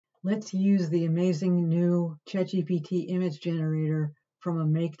Let's use the amazing new ChatGPT image generator from a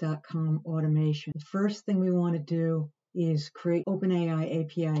make.com automation. The first thing we want to do is create OpenAI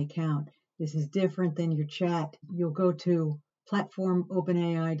API account. This is different than your chat. You'll go to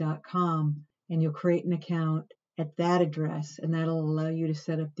platformopenai.com and you'll create an account at that address, and that'll allow you to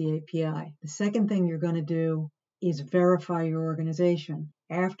set up the API. The second thing you're going to do is verify your organization.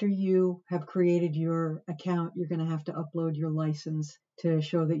 After you have created your account, you're going to have to upload your license to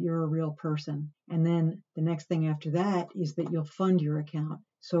show that you're a real person. And then the next thing after that is that you'll fund your account.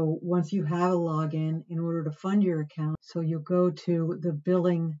 So once you have a login, in order to fund your account, so you'll go to the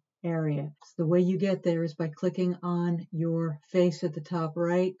billing area. So the way you get there is by clicking on your face at the top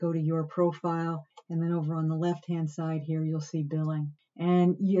right, go to your profile, and then over on the left-hand side here, you'll see billing.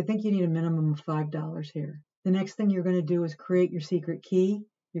 And I think you need a minimum of $5 here. The next thing you're going to do is create your secret key.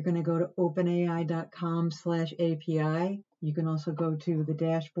 You're going to go to openai.com/API. You can also go to the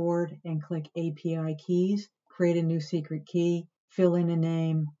dashboard and click API keys, create a new secret key, fill in a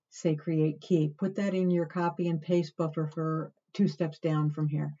name, say create key. Put that in your copy and paste buffer for 2 steps down from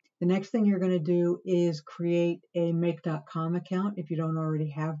here. The next thing you're going to do is create a make.com account. If you don't already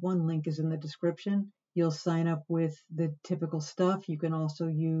have one, link is in the description. You'll sign up with the typical stuff. You can also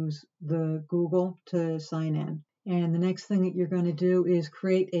use the Google to sign in. And the next thing that you're going to do is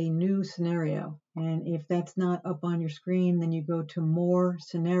create a new scenario. And if that's not up on your screen, then you go to more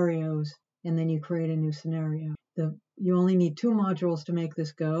scenarios and then you create a new scenario. You only need 2 modules to make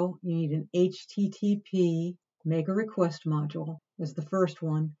this go. You need an HTTP make a request module as the first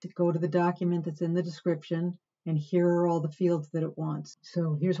one to go to the document that's in the description, and here are all the fields that it wants.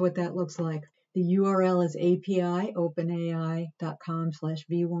 So here's what that looks like. The URL is API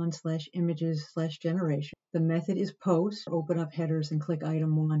openai.com/v1/images/generation. The method is post. Open up headers and click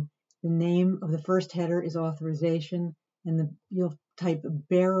item 1. The name of the first header is authorization, and you'll type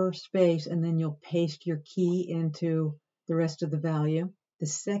bearer space, and then you'll paste your key into the rest of the value. The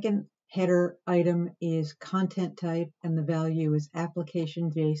second header item is content type, and the value is application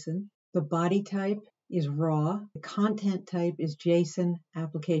JSON. The body type is raw. The content type is JSON,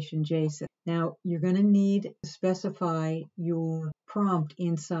 application JSON. Now, you're going to need to specify your prompt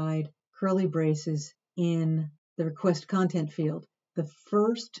inside curly braces in the request content field. The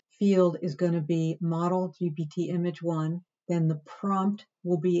first field is going to be model GPT image 1. Then the prompt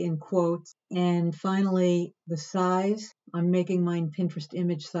will be in quotes. And finally, the size. I'm making mine Pinterest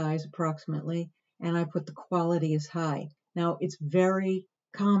image size approximately, and I put the quality as high. Now, it's very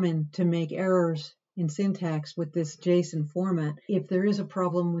common to make errors in syntax with this JSON format. If there is a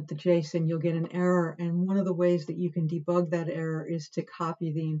problem with the JSON, you'll get an error, and one of the ways that you can debug that error is to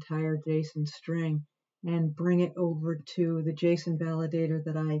copy the entire JSON string and bring it over to the JSON validator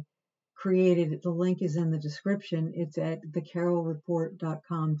that I created. The link is in the description. It's at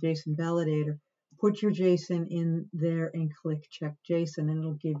thecarolreport.com JSON validator. Put your JSON in there and click check JSON, and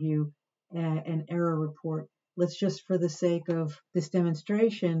it'll give you an error report. Let's just, for the sake of this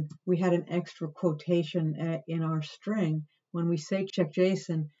demonstration, we had an extra quotation in our string. When we say check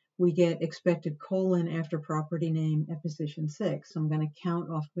JSON, we get expected colon after property name at position 6. So I'm going to count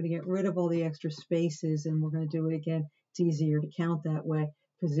off. I'm going to get rid of all the extra spaces, and we're going to do it again. It's easier to count that way.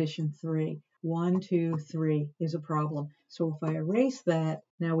 Position 3. 1, 2, 3 is a problem. So if I erase that,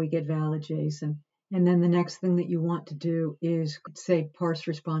 now we get valid JSON. And then the next thing that you want to do is say parse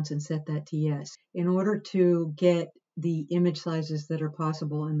response and set that to yes. In order to get the image sizes that are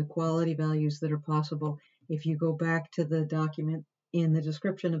possible and the quality values that are possible, if you go back to the document in the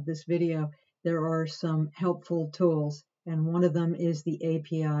description of this video, there are some helpful tools. And one of them is the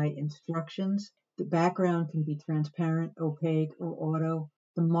API instructions. The background can be transparent, opaque, or auto.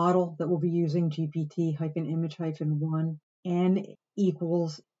 The model that we'll be using, GPT-image-1, n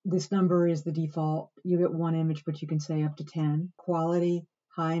equals, this number is the default. You get 1 image, but you can say up to 10. Quality,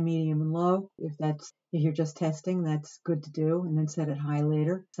 high, medium, and low. If you're just testing, that's good to do, and then set it high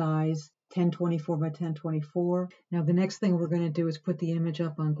later. Size, 1024 by 1024. Now the next thing we're going to do is put the image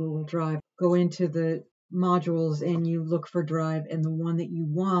up on Google Drive. Go into the modules and you look for Drive, and the one that you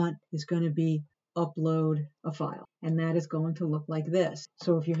want is going to be upload a file, and that is going to look like this.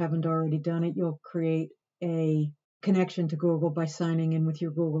 So if you haven't already done it, you'll create a connection to Google by signing in with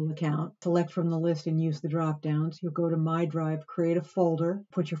your Google account. Select from the list and use the drop downs. You'll go to My Drive, create a folder,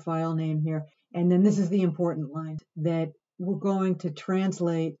 put your file name here, and then this is the important line, that we're going to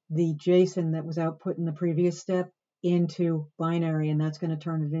translate the JSON that was output in the previous step into binary, and that's going to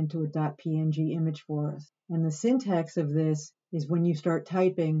turn it into a .png image for us. And the syntax of this is when you start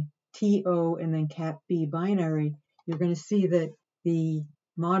typing TO and then cap B binary, you're going to see that the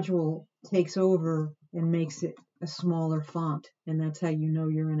module takes over and makes it a smaller font. And that's how you know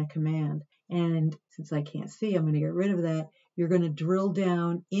you're in a command. And since I can't see, I'm going to get rid of that. You're going to drill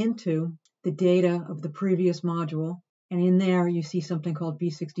down into the data of the previous module. And in there, you see something called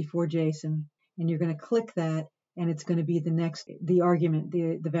B64 JSON. And you're going to click that, and it's going to be the argument,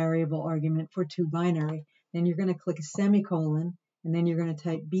 the variable argument for 2 binary. Then you're going to click a semicolon, and then you're going to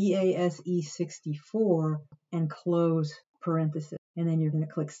type BASE64 and close parenthesis. And then you're going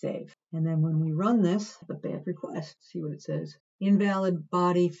to click save. And then when we run this, a bad request, see what it says. Invalid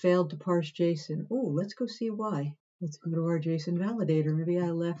body failed to parse JSON. Oh, let's go see why. Let's go to our JSON validator. Maybe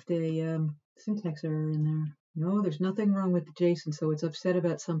I left a syntax error in there. No, there's nothing wrong with the JSON, so it's upset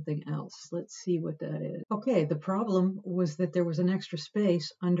about something else. Let's see what that is. Okay, the problem was that there was an extra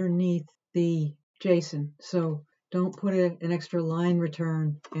space underneath the JSON. So don't put an extra line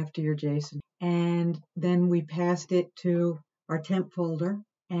return after your JSON. And then we passed it to our temp folder,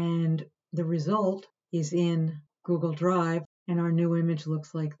 and the result is in Google Drive, and our new image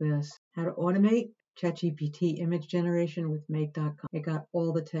looks like this. How to automate ChatGPT image generation with make.com. It got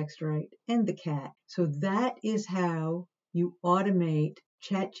all the text right and the cat. So that is how you automate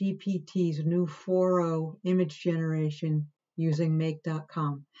ChatGPT's new 4.0 image generation using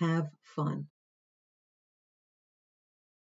make.com. Have fun.